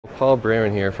Paul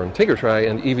Braman here from Tinker Try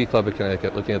and EV Club of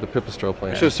Connecticut, looking at the Pipistrel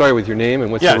plane. Should start with your name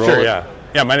and what's your role? Sure, yeah.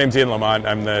 Yeah, my name's Ian Lamont.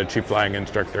 I'm the chief flying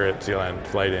instructor at Sealand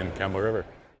Flight in Campbell River.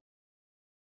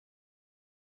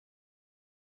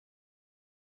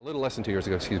 A little less than 2 years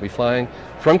ago, excuse me, flying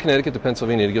from Connecticut to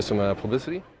Pennsylvania to get some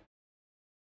publicity.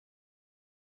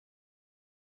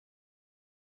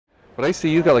 But I see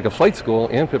you got like a flight school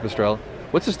and Pipistrel.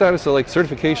 What's the status of like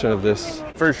certification of this?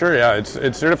 For sure, yeah.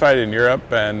 It's certified in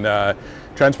Europe, and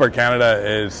Transport Canada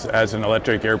has an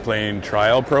electric airplane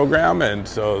trial program, and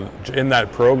so in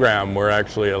that program we're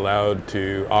actually allowed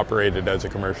to operate it as a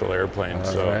commercial airplane.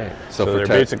 So they're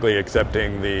basically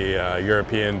accepting the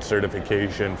European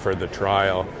certification for the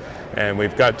trial. And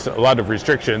we've got a lot of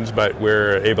restrictions, but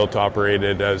we're able to operate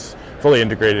it as fully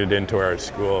integrated into our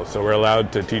school. So we're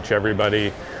allowed to teach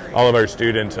everybody, all of our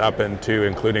students up into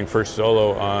including first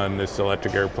solo on this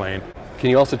electric airplane. Can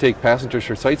you also take passengers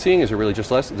for sightseeing? Is it really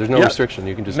just less? There's no restriction.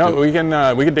 You can just we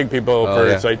can take people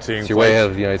for sightseeing. So you're way ahead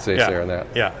of the United States there on that.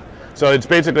 Yeah. So it's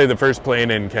basically the first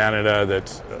plane in Canada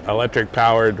that's electric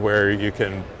powered, where you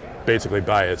can basically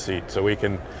buy a seat. So we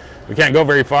can't go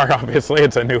very far, obviously.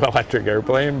 It's a new electric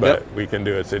airplane, but we can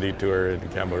do a city tour in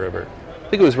Campbell River. I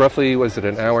think it was roughly, was it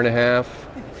an hour and a half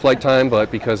flight time,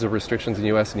 but because of restrictions in the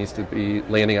U.S. it needs to be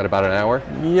landing at about an hour?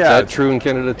 Yeah. Is that true in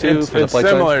Canada too? It's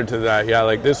similar to that, yeah.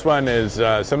 Like this one is,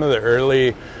 some of the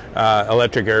early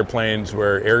electric airplanes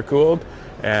were air-cooled,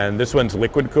 and this one's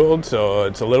liquid-cooled, so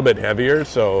it's a little bit heavier,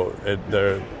 so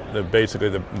basically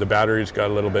the batteries got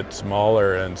a little bit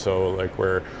smaller, and so like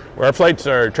where our flights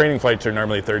are, training flights are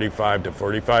normally 35 to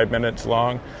 45 minutes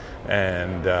long,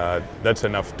 and that's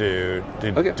enough to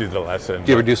do the lesson.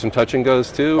 Do you ever do some touch and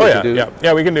goes too? Oh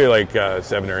yeah, we can do like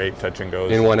 7 or 8 touch and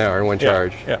goes. In 1 hour, in one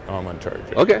charge? Yeah, on one charge.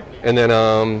 Yeah. Okay, and then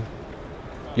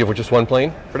you have just one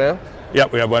plane for now? Yeah,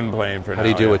 we have one plane for now. How do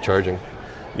you deal with charging?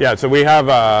 Yeah, so we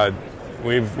have,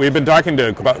 we've been talking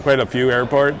to quite a few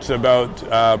airports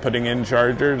about putting in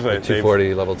chargers. Like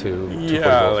 240 level 2.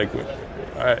 Yeah, like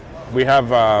we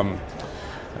have.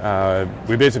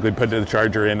 We basically put the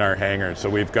charger in our hangar,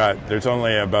 so there's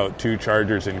only about 2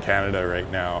 chargers in Canada right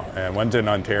now, and one's in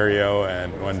Ontario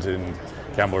and one's in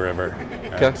Campbell River.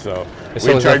 Okay. So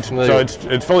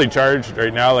it's fully charged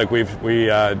right now. Like we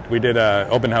did an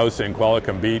open house in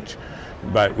Qualicum Beach,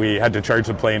 but we had to charge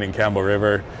the plane in Campbell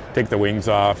River, take the wings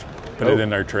off, put it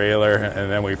in our trailer,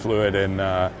 and then we flew it in.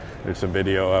 There's some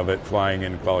video of it flying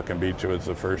in Qualicum Beach. It was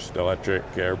the first electric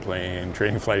airplane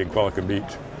training flight in Qualicum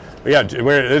Beach. But yeah,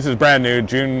 this is brand new.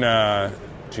 June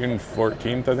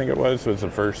 14th, I think it was the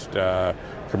first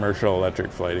commercial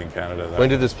electric flight in Canada. When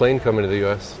did this plane come into the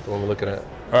U.S., the one we're looking at?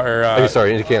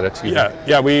 Into Canada, excuse me.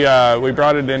 Yeah, we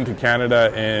brought it into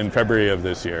Canada in February of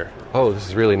this year. Oh, this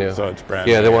is really new. So it's brand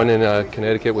new. Yeah, the one in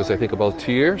Connecticut was, I think, about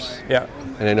 2 years. Yeah.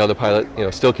 And I know the pilot,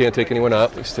 still can't take anyone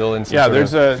up. He's still in some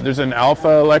there's an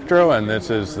Alpha Electro, and this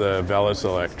is the Velis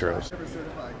Electro.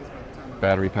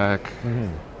 Battery pack. Mm-hmm.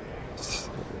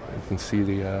 You can see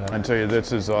the... and so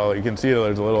this is all, you can see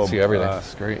there's a little... See everything,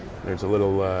 it's great. There's a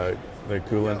little the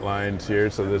coolant lines here,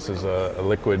 so this is a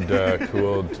liquid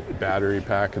cooled battery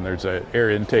pack, and there's an air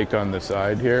intake on the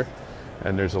side here,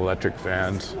 and there's electric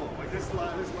fans.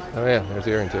 Oh yeah, there's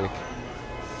the air intake.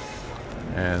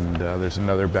 And there's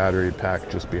another battery pack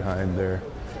just behind there.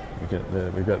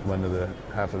 We've got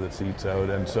half of the seats out,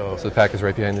 and so... So the pack is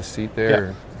right behind the seat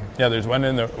there? Yeah, there's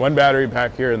one battery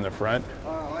pack here in the front.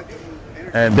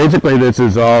 And basically this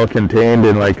is all contained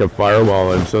in like a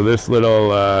firewall, and so this little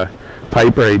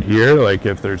pipe right here, like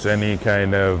if there's any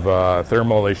kind of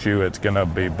thermal issue, it's going to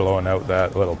be blowing out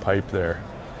that little pipe there.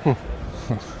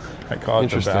 I call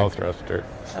it the bow thruster.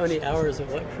 How many hours at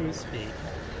what cruise speed?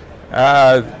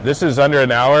 This is under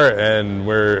an hour, and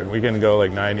we can go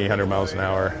like 90, 100 miles an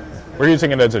hour. We're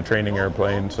using it as a training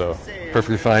airplane, so...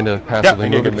 Perfectly fine to passively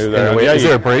move. You can move that. Is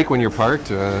there a brake when you're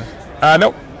parked?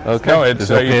 Nope. Okay. No, it's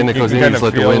no pin that goes in, you can just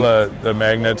kind let of feel the wind. the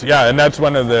magnets. Yeah, and that's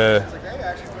one of the...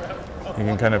 You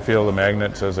can kind of feel the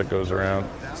magnets as it goes around.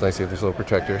 It's nice to have these little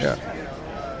protectors. Yeah.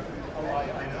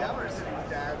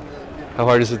 How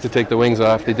hard is it to take the wings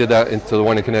off? They did that into the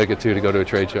one in Connecticut too, to go to a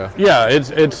trade show. Yeah,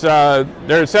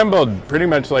 they're assembled pretty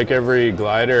much like every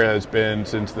glider has been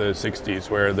since the 60s,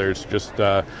 where there's just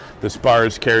the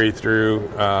spars carry through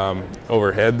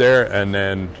overhead there, and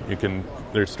then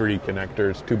there's 3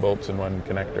 connectors, 2 bolts and 1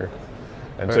 connector.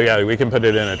 And so yeah, we can put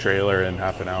it in a trailer in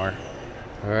half an hour.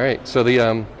 All right, so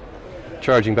the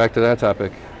charging, back to that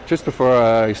topic. Just before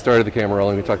I started the camera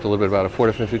rolling, we talked a little bit about a Ford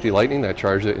F-150 Lightning that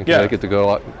charged it and can make it to go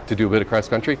out to do a bit of cross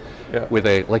country with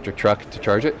an electric truck to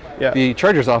charge it. The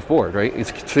charger's off board, right?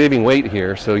 It's saving weight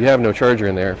here, so you have no charger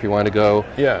in there. If you want to go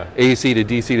AC to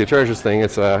DC to charge this thing,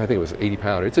 it's I think it was 80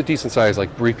 pounder. It's a decent size,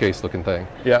 like briefcase looking thing.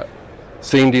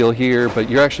 Same deal here,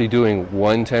 but you're actually doing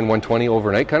 110, 120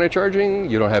 overnight kind of charging.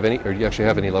 You don't have any, or do you actually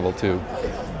have any level 2 going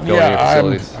in your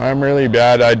facilities? I'm really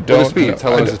bad. I don't. What are the speeds?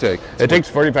 How long does it take? It takes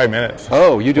 45 minutes.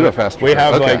 Oh, you do have faster. We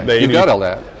have like the you got all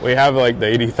that. We have like the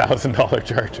 $80,000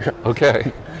 charger.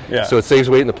 Okay. So it saves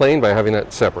weight in the plane by having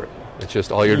that separate. It's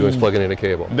just all you're doing is plugging in a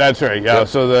cable. That's right. Yeah.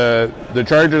 So the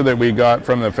charger that we got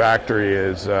from the factory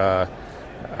is I'm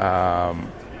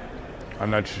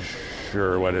not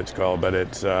sure what it's called, but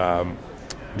it's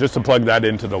just to plug that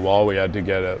into the wall, we had to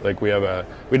get it. Like we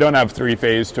don't have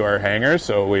 3-phase to our hanger,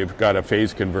 so we've got a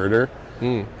phase converter,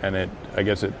 and I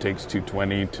guess it takes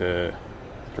 220 to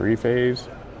 3-phase.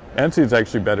 Nancy's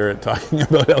actually better at talking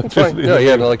about electricity. No, you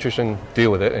have an electrician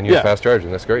deal with it, and you have fast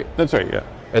charging. That's great. That's right. Yeah.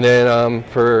 And then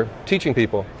for teaching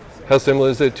people, how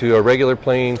similar is it to a regular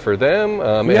plane for them?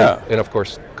 And of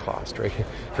course, cost, right?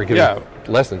 For giving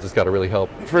lessons, it's got to really help.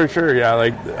 For sure. Yeah.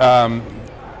 Like.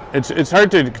 It's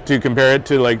hard to compare it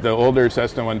to like the older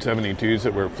Cessna 172s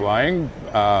that we're flying,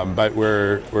 but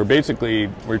we're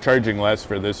charging less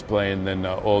for this plane than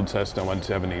the old Cessna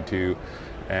 172,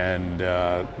 and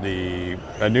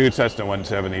a new Cessna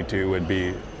 172 would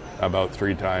be about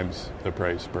 3 times the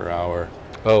price per hour.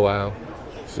 Oh wow!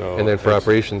 So and then for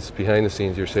operations behind the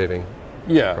scenes, you're saving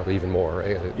probably even more,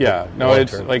 right? No,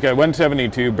 it's like a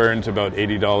 172 burns about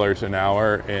 $80 an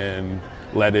hour in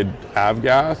leaded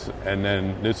avgas, and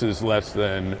then this is less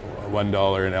than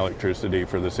 $1 in electricity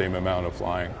for the same amount of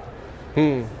flying.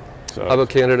 So how about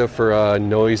Canada for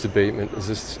noise abatement? Is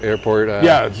this airport?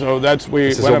 So that's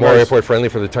Is this more airport friendly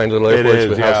for the tiny little airports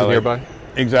with houses nearby?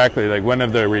 Exactly. Like one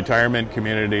of the retirement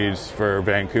communities for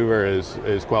Vancouver is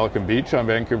Qualicum Beach on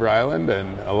Vancouver Island,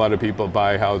 and a lot of people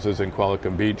buy houses in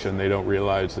Qualicum Beach and they don't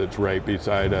realize it's right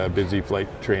beside a busy flight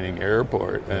training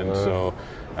airport, and so.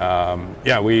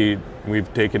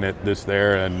 We've taken this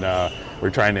there, and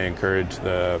we're trying to encourage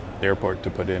the airport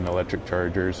to put in electric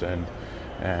chargers, and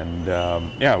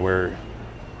we're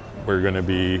going to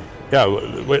be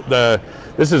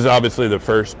this is obviously the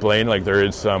first plane. Like there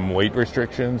is some weight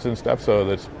restrictions and stuff, so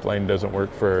this plane doesn't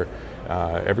work for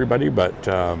everybody, but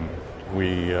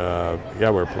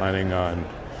we're planning on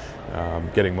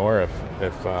getting more if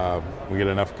we get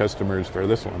enough customers for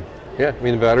this one. Yeah, I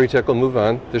mean, the battery tech will move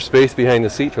on. There's space behind the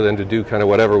seat for them to do kind of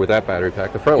whatever with that battery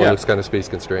pack. The front one looks kind of space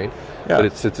constrained, but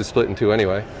it's a split in 2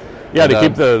 anyway. Yeah,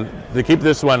 and, to keep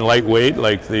this one lightweight,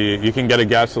 like you can get a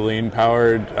gasoline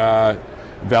powered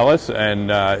Velis,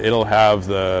 and it'll have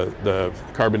the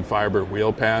carbon fiber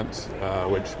wheel pants,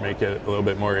 which make it a little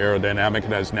bit more aerodynamic.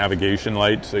 It has navigation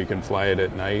lights, so you can fly it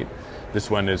at night. This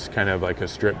one is kind of like a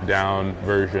stripped down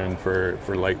version for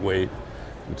lightweight.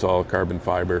 It's all carbon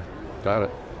fiber. Got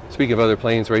it. Speaking of other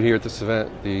planes, right here at this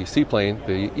event, the seaplane,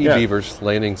 the E-Beaver's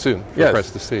landing soon for Press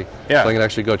to See. So I can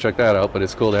actually go check that out, but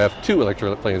it's cool to have 2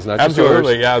 electric planes, not just yours.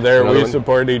 Absolutely, yeah. We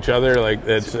support each other. Like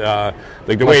it's like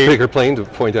the much bigger plane to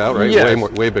point out, right?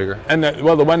 Way bigger. And the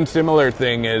one similar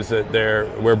thing is that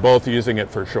we're both using it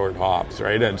for short hops,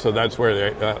 right? And so that's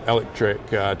where the electric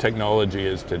technology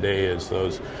is today. Is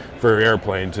those for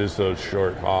airplanes is those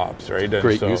short hops, right? And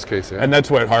great use case. Yeah. And that's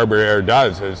what Harbour Air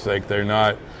does. Is like they're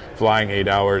not flying 8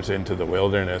 hours into the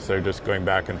wilderness, they're just going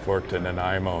back and forth to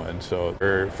Nanaimo. And so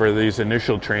for these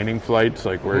initial training flights,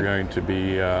 like we're going to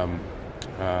be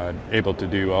able to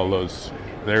do all those.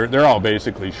 They're all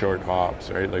basically short hops,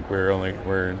 right? Like we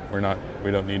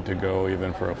don't need to go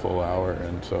even for a full hour,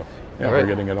 and so we're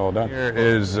getting it all done. Here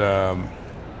is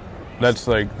that's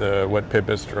like what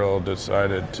Pipistrel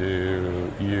decided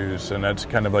to use, and that's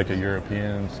kind of like a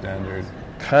European standard.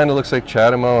 Kind of looks like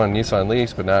Chatamo and Nissan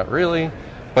Leafs, but not really.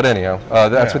 But anyhow,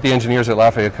 that's what the engineers at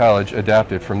Lafayette College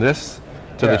adapted from this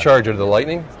to the Charger to the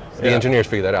Lightning. The engineers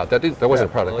figured that out. That wasn't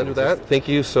a product. Thank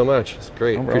you so much. It's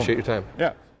great. Appreciate your time.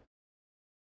 Yeah.